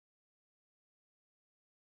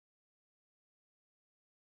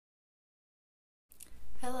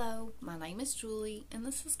Hello, my name is Julie and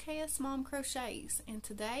this is KS Mom Crochets, and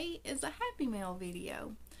today is a Happy Mail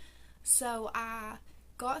video. So I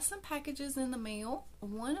got some packages in the mail.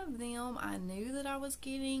 One of them I knew that I was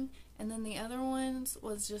getting, and then the other ones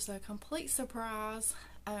was just a complete surprise.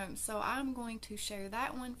 So I'm going to share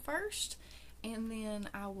that one first, and then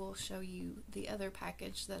I will show you the other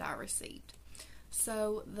package that I received.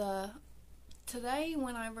 So today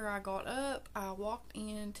whenever I got up, I walked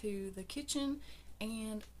into the kitchen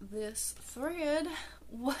and this thread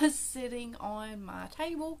was sitting on my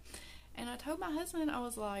table, and I told my husband, I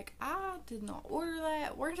was like, I did not order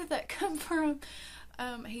that. Where did that come from?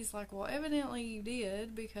 He's like, well, evidently you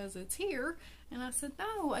did because it's here. And I said,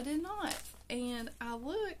 no, I did not. And I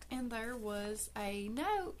looked and there was a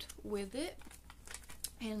note with it,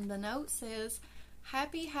 and the note says,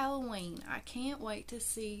 Happy Halloween. I can't wait to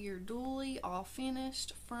see your doily all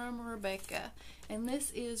finished, from Rebecca. And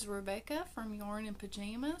this is Rebecca from Yarn and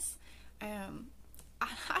Pajamas.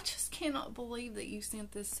 I just cannot believe that you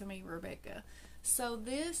sent this to me, Rebecca. So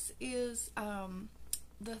this is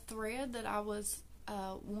the thread that I was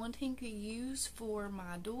wanting to use for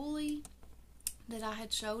my doily that I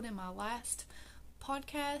had showed in my last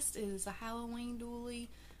podcast. It is a Halloween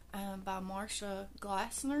doily by Marsha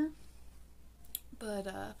Glassner.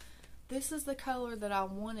 But this is the color that I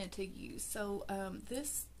wanted to use. So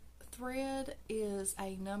this thread is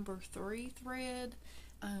a number 3 thread.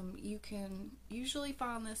 You can usually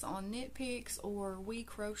find this on Knit Picks or We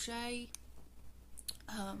Crochet,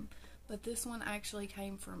 but this one actually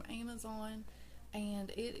came from Amazon,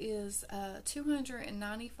 and it is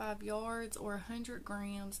 295 yards or 100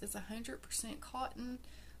 grams. It's 100% cotton.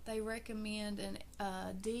 They recommend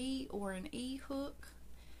a D or an E hook.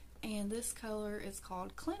 And this color is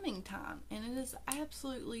called Clementine, and it is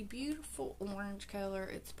absolutely beautiful orange color.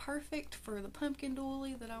 It's perfect for the pumpkin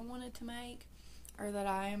doily that I wanted to make, or that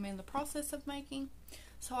I am in the process of making.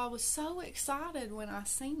 So I was so excited when I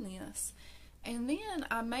seen this, and then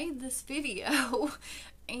I made this video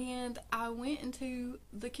and I went into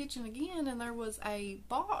the kitchen again, and there was a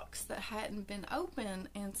box that hadn't been opened,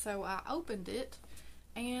 and so I opened it,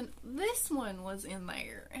 and this one was in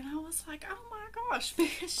there, and I was like, oh my gosh,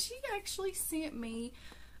 because she actually sent me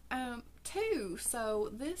two. So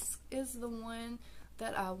this is the one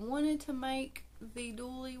that I wanted to make the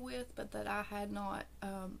doily with, but that I had not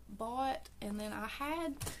bought. And then I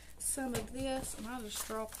had some of this, and I just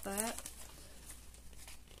dropped that.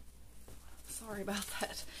 Sorry about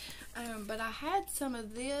that. But I had some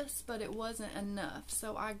of this, but it wasn't enough.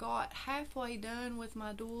 So I got halfway done with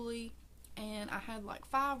my doily, and I had like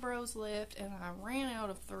 5 rows left, and I ran out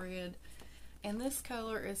of thread. And this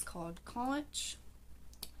color is called Conch,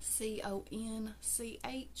 C-O-N-C-H.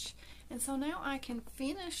 And so now I can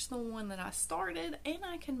finish the one that I started, and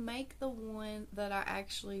I can make the one that I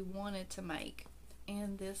actually wanted to make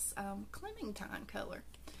in this Clementine color.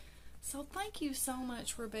 So thank you so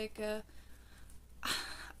much, Rebecca.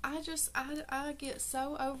 I get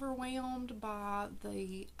so overwhelmed by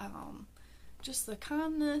the just the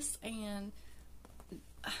kindness, and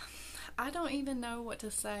I don't even know what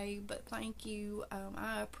to say, but thank you.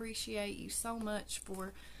 I appreciate you so much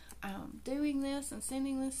for doing this and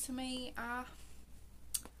sending this to me. I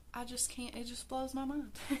just can't, it just blows my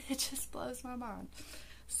mind. It just blows my mind.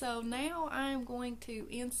 So now I'm going to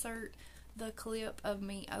insert the clip of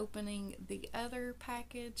me opening the other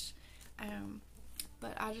package.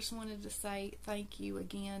 But I just wanted to say thank you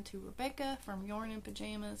again to Rebecca from Yarn and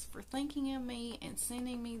Pajamas for thinking of me and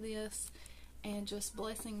sending me this and just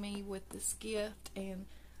blessing me with this gift. And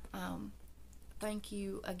thank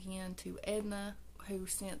you again to Edna, who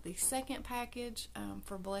sent the second package,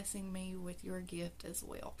 for blessing me with your gift as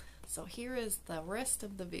well. So here is the rest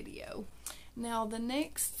of the video. Now the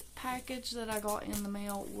next package that I got in the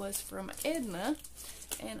mail was from Edna,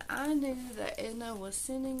 and I knew that Edna was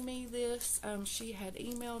sending me this. She had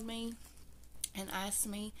emailed me and asked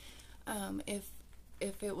me if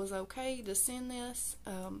it was okay to send this,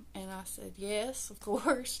 and I said yes, of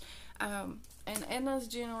course. And Edna's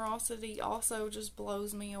generosity also just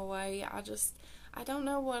blows me away. I don't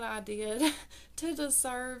know what I did to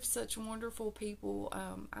deserve such wonderful people.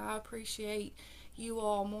 I appreciate you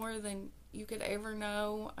all more than you could ever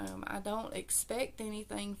know. I don't expect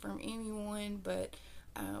anything from anyone, but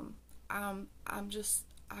I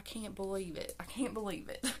can't believe it. I can't believe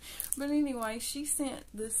it. But anyway, she sent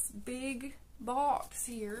this big box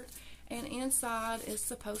here, and inside is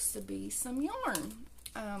supposed to be some yarn.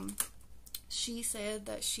 She said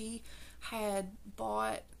that she had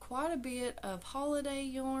bought quite a bit of holiday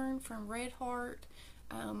yarn from Red Heart.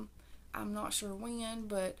 I'm not sure when,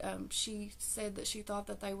 but she said that she thought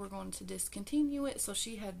that they were going to discontinue it, so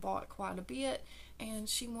she had bought quite a bit, and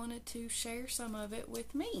she wanted to share some of it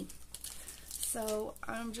with me. So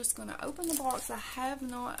I'm just going to open the box. I have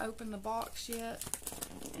not opened the box yet,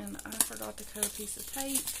 and I forgot to cut a piece of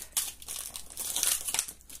tape.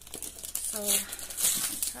 So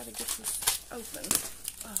I'll try to get this open.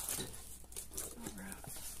 Oh, alright.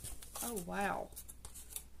 Oh, wow.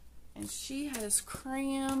 And she has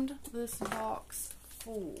crammed this box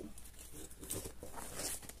full.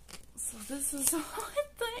 So this is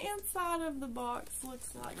what the inside of the box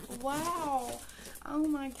looks like. Wow. Oh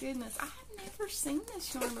my goodness. I have never seen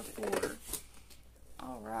this yarn before.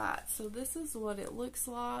 Alright, so this is what it looks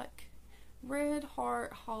like. Red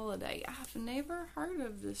Heart Holiday. I've never heard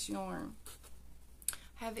of this yarn.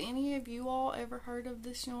 Have any of you all ever heard of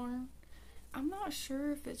this yarn? I'm not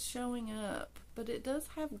sure if it's showing up, but it does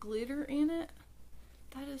have glitter in it.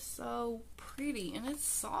 That is so pretty, and it's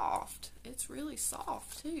soft. It's really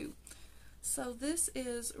soft too. So this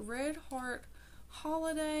is Red Heart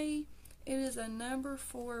Holiday. It is a number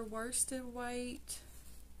 4 worsted weight.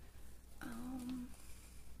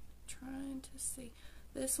 Trying to see.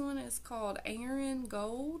 This one is called Aran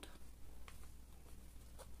Gold.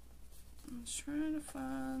 I'm just trying to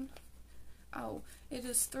find. Oh, it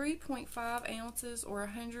is 3.5 ounces or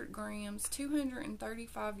 100 grams,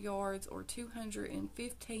 235 yards or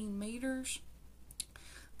 215 meters.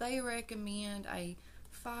 They recommend a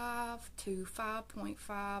 5 to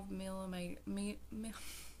 5.5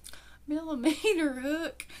 millimeter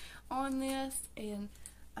hook on this, and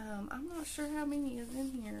I'm not sure how many is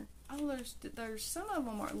in here. Oh, there's some of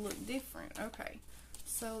them look different. Okay,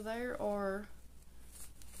 so there are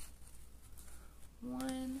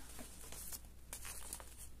 1,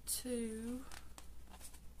 2,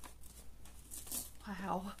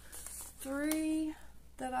 wow, 3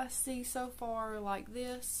 that I see so far like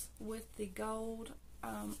this with the gold.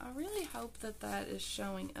 I really hope that that is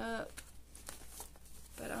showing up,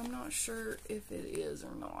 but I'm not sure if it is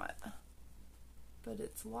or not. But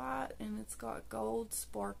it's white and it's got gold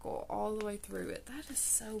sparkle all the way through it. That is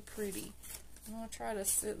so pretty. I'm going to try to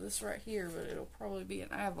sit this right here, but it'll probably be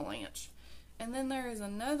an avalanche. And then there is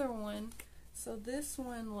another one. So this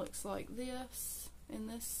one looks like this in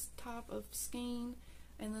this type of skein,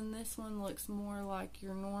 and then this one looks more like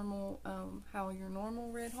your normal, how your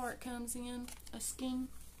normal Red Heart comes in a skein.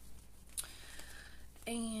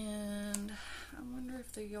 And I wonder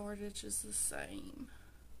if the yardage is the same.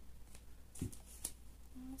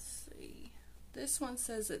 Let's see. This one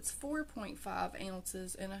says it's 4.5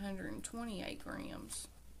 ounces and 128 grams,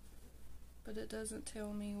 but it doesn't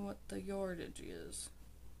tell me what the yardage is.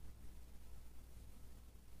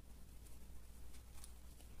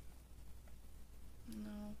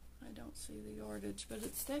 No, I don't see the yardage, but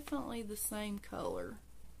it's definitely the same color.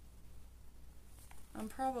 I'm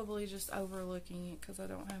probably just overlooking it because I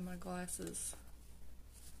don't have my glasses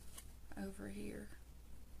over here.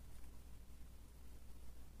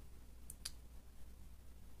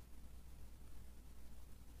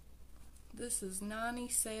 This is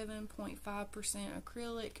 97.5%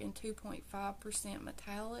 acrylic and 2.5%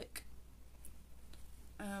 metallic.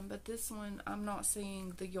 But this one, I'm not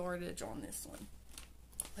seeing the yardage on this one.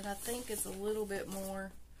 But I think it's a little bit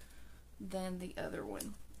more than the other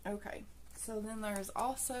one. Okay, so then there's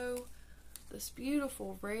also this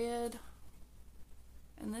beautiful red.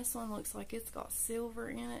 And this one looks like it's got silver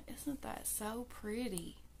in it. Isn't that so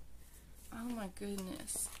pretty? Oh my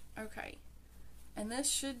goodness. Okay. And this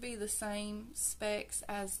should be the same specs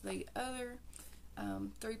as the other.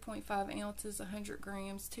 3.5 ounces, 100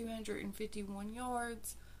 grams, 251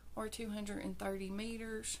 yards, or 230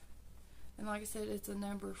 meters. And like I said, it's a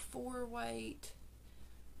number 4 weight,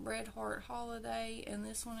 Red Heart Holiday, and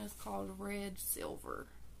this one is called Red Silver.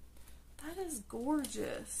 That is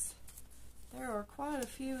gorgeous. There are quite a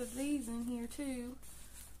few of these in here too.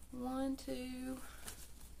 1, 2,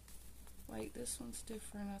 wait, this one's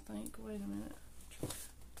different, I think. Wait a minute.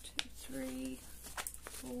 2, 3,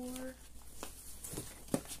 4,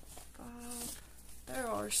 5. There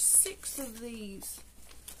are 6 of these.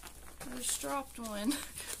 I just dropped one.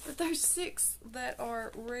 But there's 6 that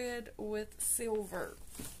are red with silver.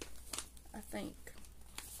 I think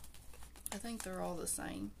they're all the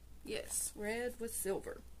same. Yes, red with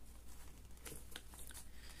silver.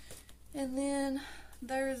 And then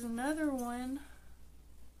there's another one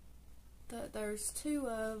that there's 2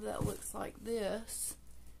 of that looks like this.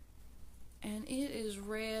 And it is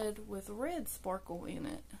red with red sparkle in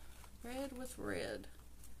it. Red with red.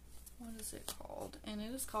 What is it called? And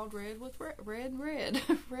it is called red with red. Red.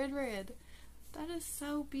 Red. That is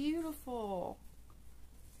so beautiful.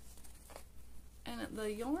 and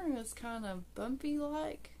the yarn is kind of bumpy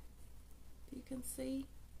like, you can see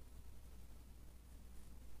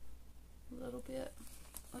a little bit.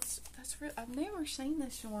 I've never seen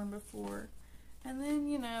this yarn before. And then,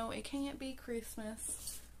 you know, it can't be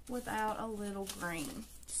Christmas without a little green.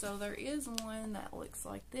 So there is one that looks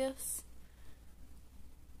like this,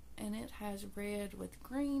 and it has red with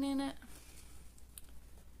green in it.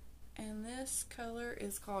 And this color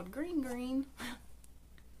is called Green Green.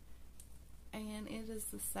 And it is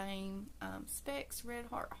the same specs, Red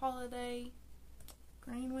Heart Holiday,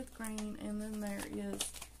 green with green. And then there is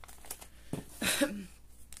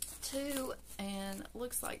two, and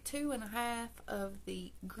looks like 2.5 of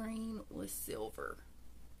the green with silver.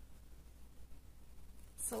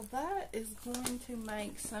 So that is going to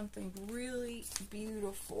make something really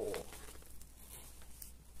beautiful.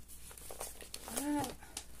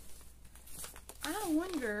 I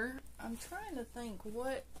wonder, I'm trying to think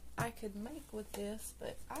what I could make with this,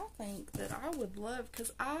 but I think that I would love,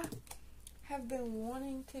 because I have been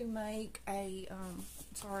wanting to make a,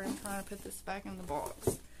 sorry, I'm trying to put this back in the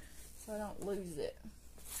box so I don't lose it.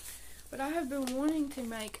 But I have been wanting to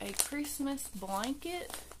make a Christmas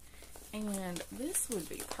blanket, and this would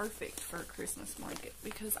be perfect for a Christmas blanket,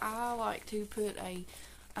 because I like to put a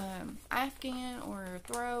Afghan or a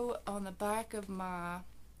throw on the back of my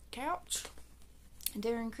couch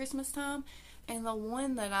during Christmas time. And the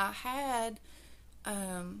one that I had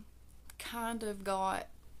kind of got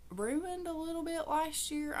ruined a little bit last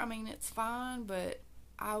year. I mean, it's fine, but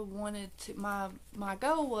I wanted to, my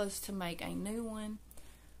goal was to make a new one.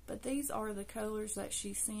 But these are the colors that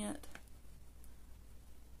she sent,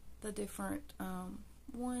 the different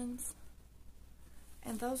ones,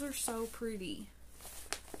 and those are so pretty.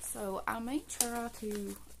 So I may try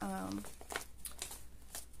to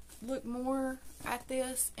look more at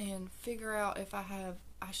this and figure out if I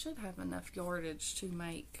should have enough yardage to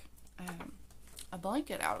make a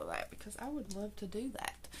blanket out of that, because I would love to do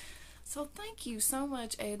that. So thank you so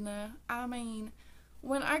much, Edna. I mean,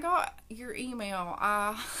 when I got your email,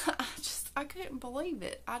 I couldn't believe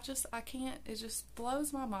it. I can't, it just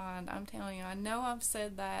blows my mind. I'm telling you, I know I've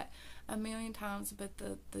said that a million times, but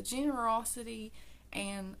the generosity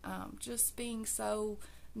and just being so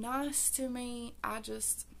nice to me, I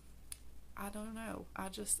don't know. I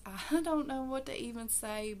don't know what to even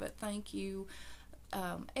say, but thank you,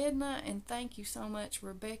 Edna, and thank you so much,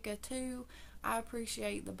 Rebecca, too. I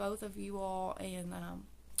appreciate the both of you all, and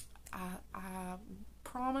I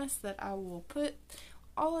promise that I will put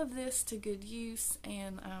all of this to good use,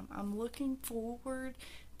 and I'm looking forward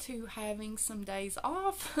to having some days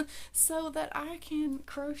off so that I can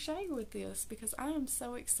crochet with this, because I am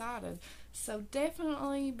so excited. So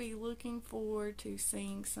definitely be looking forward to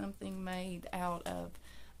seeing something made out of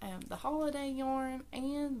the holiday yarn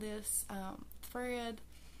and this thread.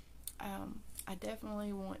 I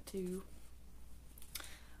definitely want to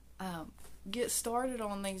get started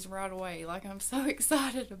on these right away. Like, I'm so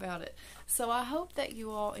excited about it. So I hope that you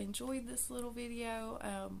all enjoyed this little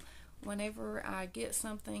video. Whenever I get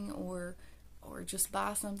something or just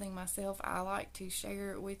buy something myself, I like to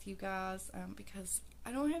share it with you guys, because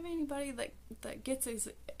I don't have anybody that gets as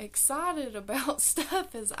excited about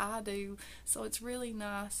stuff as I do. So it's really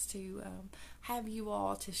nice to have you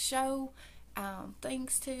all to show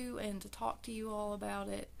things to, and to talk to you all about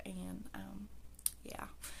it. And yeah,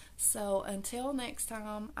 so until next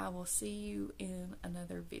time, I will see you in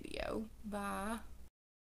another video. Bye.